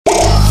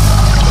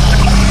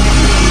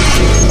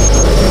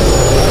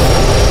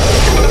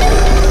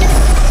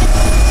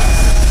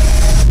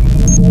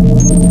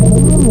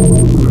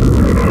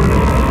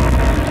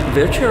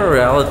Virtual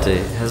reality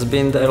has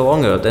been there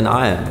longer than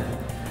I am,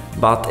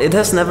 but it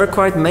has never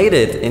quite made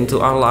it into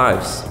our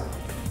lives.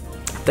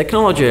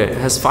 Technology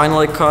has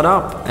finally caught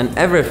up and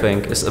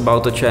everything is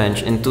about to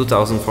change in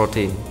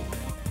 2014.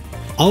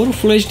 Our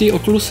FullHD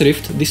Oculus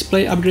Rift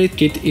Display Upgrade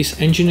Kit is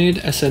engineered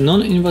as a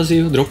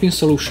non-invasive drop-in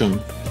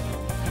solution.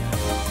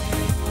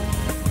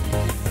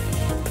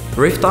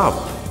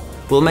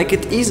 RiftUP will make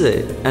it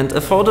easy and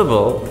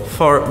affordable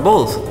for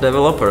both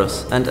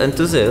developers and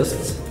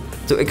enthusiasts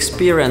to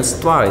experience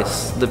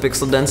twice the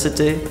pixel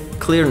density,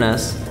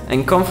 clearness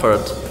and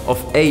comfort of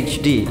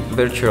HD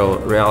virtual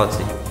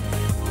reality.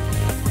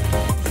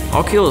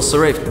 Oculus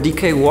Rift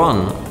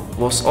DK1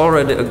 was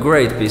already a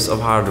great piece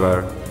of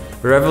hardware,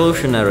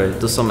 revolutionary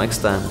to some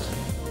extent.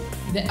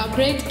 The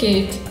upgrade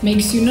kit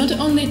makes you not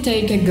only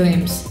take a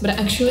glimpse, but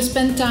actually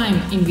spend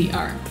time in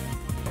VR.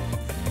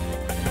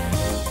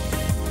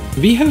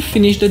 We have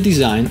finished the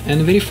design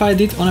and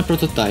verified it on a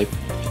prototype.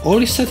 All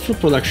is set for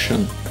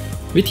production.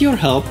 With your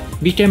help,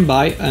 we can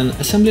buy an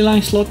assembly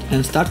line slot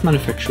and start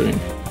manufacturing.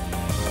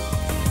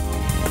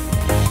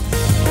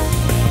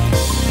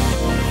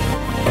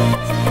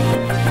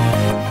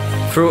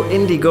 Through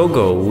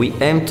Indiegogo, we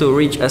aim to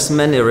reach as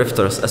many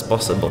Rifters as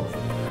possible,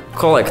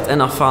 collect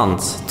enough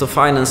funds to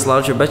finance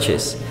larger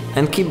batches,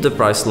 and keep the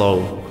price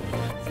low.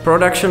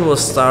 Production will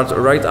start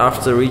right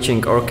after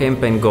reaching our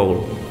campaign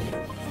goal.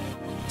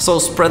 So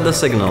spread the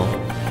signal,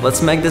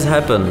 let's make this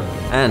happen,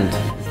 and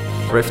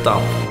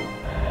RiftUP!